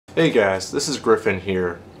Hey guys, this is Griffin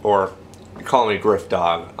here, or call me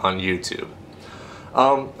Griffdawg on YouTube.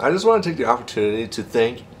 I just want to take the opportunity to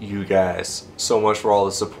thank you guys so much for all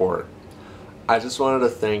the support. I just wanted to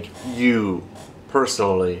thank you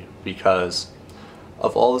personally because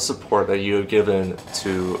of all the support that you have given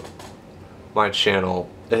to my channel.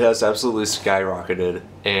 It has absolutely skyrocketed,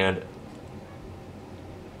 and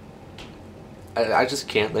I just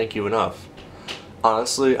can't thank you enough.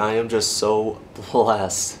 Honestly, I am just so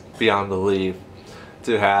blessed beyond belief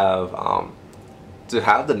to have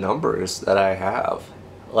the numbers that I have.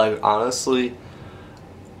 Like, honestly,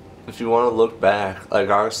 if you want to look back, like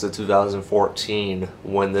August of 2014,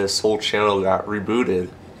 when this whole channel got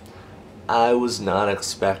rebooted, I was not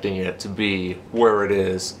expecting it to be where it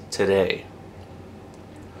is today.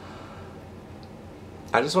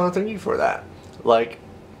 I just want to thank you for that. Like,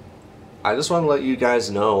 I just want to let you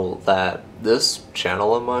guys know that this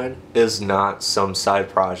channel of mine is not some side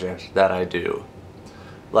project that I do.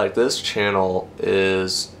 Like, this channel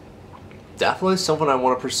is definitely something I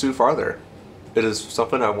want to pursue farther. It is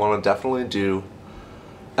something I want to definitely do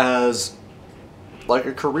as like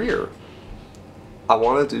a career. I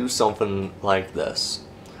want to do something like this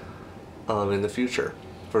in the future,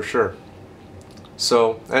 for sure.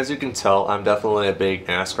 So, as you can tell, I'm definitely a big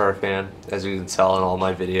NASCAR fan, as you can tell in all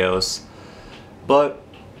my videos. But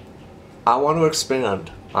I want to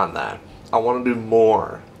expand on that. I want to do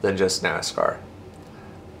more than just NASCAR.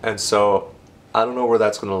 And so, I don't know where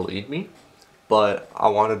that's going to lead me, but I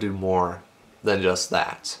want to do more than just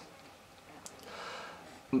that.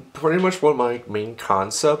 Pretty much what my main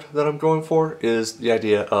concept that I'm going for is the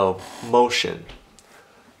idea of motion.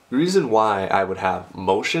 The reason why I would have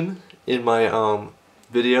motion in my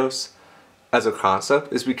videos as a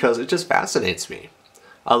concept is because it just fascinates me.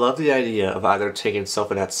 I love the idea of either taking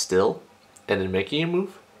something that's still and then making it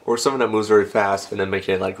move, or something that moves very fast and then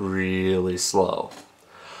making it like really slow.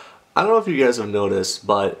 I don't know if you guys have noticed,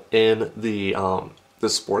 but in the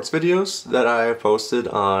sports videos that I have posted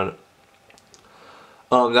on,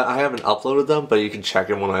 that I haven't uploaded them, but you can check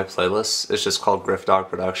in one of my playlists. It's just called Griffdawg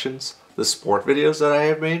Productions. The sport videos that I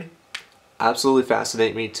have made absolutely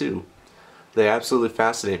fascinate me too. They absolutely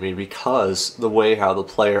fascinate me because the way how the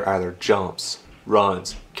player either jumps,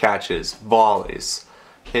 runs, catches, volleys,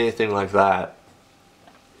 anything like that.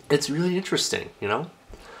 It's really interesting, you know?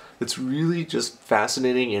 It's really just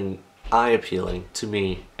fascinating and eye-appealing to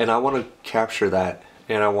me, and I want to capture that,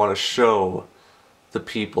 and I want to show the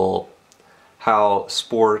people how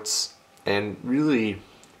sports and really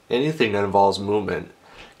anything that involves movement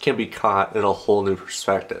can be caught in a whole new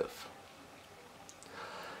perspective.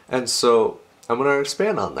 And so I'm going to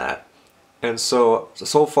expand on that. And so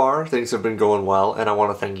far things have been going well, and I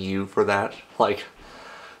want to thank you for that. Like,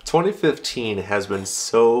 2015 has been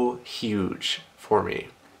so huge for me.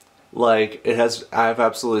 Like, I've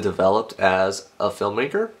absolutely developed as a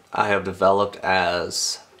filmmaker. I have developed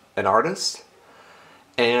as an artist,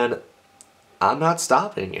 and I'm not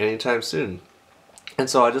stopping anytime soon. And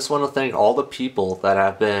so I just want to thank all the people that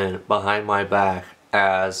have been behind my back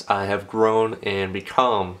as I have grown and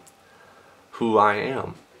become who I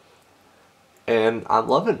am. And I'm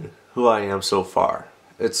loving who I am so far.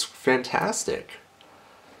 It's fantastic.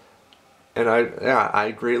 And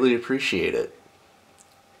I greatly appreciate it.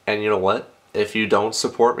 And you know what? If you don't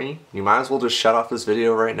support me, you might as well just shut off this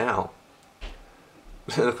video right now.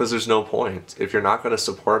 Because there's no point. If you're not going to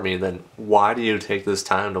support me, then why do you take this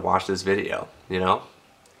time to watch this video, you know?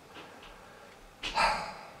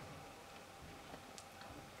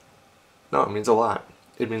 No, it means a lot.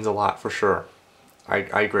 It means a lot for sure.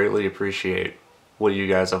 I greatly appreciate what you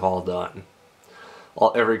guys have all done.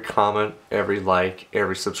 Every comment, every like,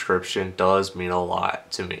 every subscription does mean a lot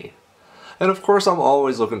to me. And of course, I'm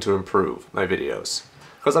always looking to improve my videos.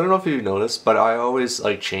 Because I don't know if you've noticed, but I always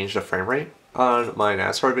like change the frame rate on my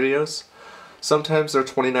NASCAR videos. Sometimes they're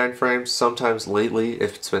 29 frames, sometimes lately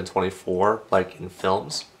if it's been 24, like in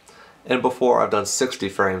films. And before I've done 60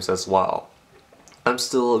 frames as well. I'm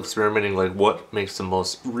still experimenting like what makes the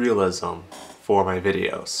most realism for my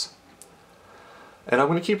videos. And I'm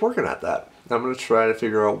going to keep working at that. I'm going to try to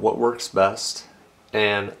figure out what works best.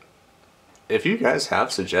 And if you guys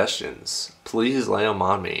have suggestions, please lay them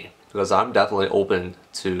on me. Because I'm definitely open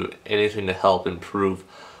to anything to help improve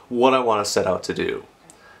what I want to set out to do.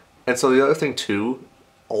 And so the other thing too,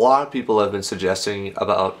 a lot of people have been suggesting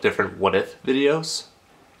about different what if videos.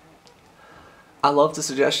 I love the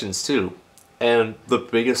suggestions too. And the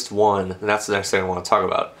biggest one, and that's the next thing I want to talk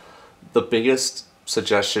about, the biggest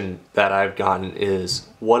suggestion that I've gotten is,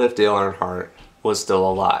 what if Dale Earnhardt was still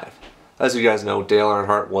alive? As you guys know, Dale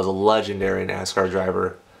Earnhardt was a legendary NASCAR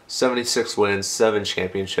driver, 76 wins, 7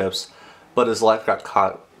 championships, but his life got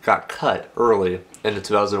cut early in the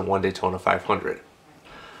 2001 Daytona 500.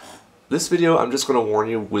 This video, I'm just going to warn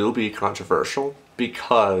you, will be controversial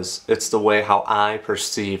because it's the way how I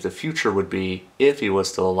perceive the future would be if he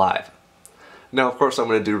was still alive. Now, of course, I'm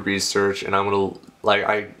going to do research, and I'm going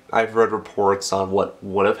to, I've read reports on what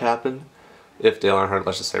would have happened if Dale Earnhardt,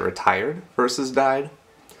 let's just say, retired versus died.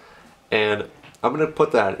 And I'm going to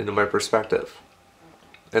put that into my perspective.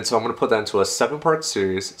 And so I'm going to put that into a 7-part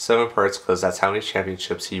series, 7 parts because that's how many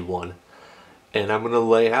championships he won. And I'm going to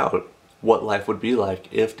lay out what life would be like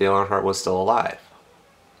if Dale Earnhardt was still alive.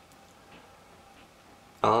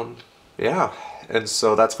 Yeah, and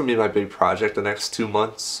so that's going to be my big project the next 2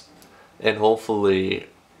 months. And hopefully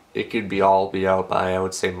it could be out by, I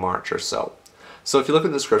would say, March or so. So if you look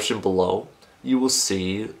in the description below, you will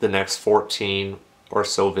see the next 14 or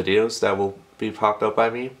so videos that will be popped up by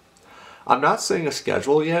me. I'm not saying a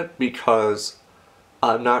schedule yet because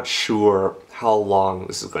I'm not sure how long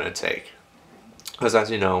this is going to take. Because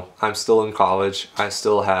as you know, I'm still in college. I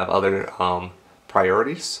still have other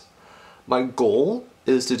priorities. My goal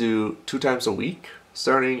is to do 2 times a week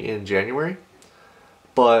starting in January.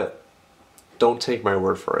 But don't take my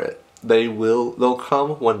word for it. They'll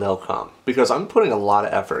come when they'll come. Because I'm putting a lot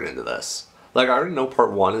of effort into this. Like, I already know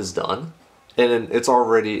part 1 is done. And it's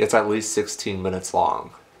at least 16 minutes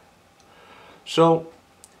long. So,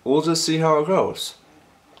 we'll just see how it goes.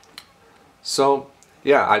 So,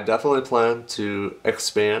 yeah, I definitely plan to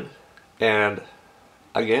expand. And,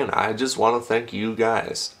 again, I just want to thank you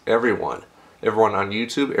guys. Everyone. Everyone on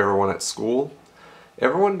YouTube, everyone at school.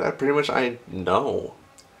 Everyone that pretty much I know.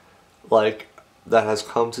 Like, that has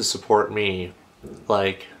come to support me.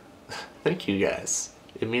 Like, thank you guys.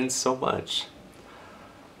 It means so much.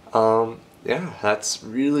 Yeah, that's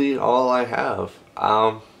really all I have.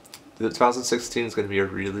 2016 is going to be a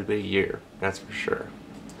really big year, that's for sure.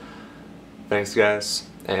 Thanks guys,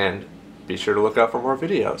 and be sure to look out for more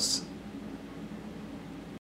videos.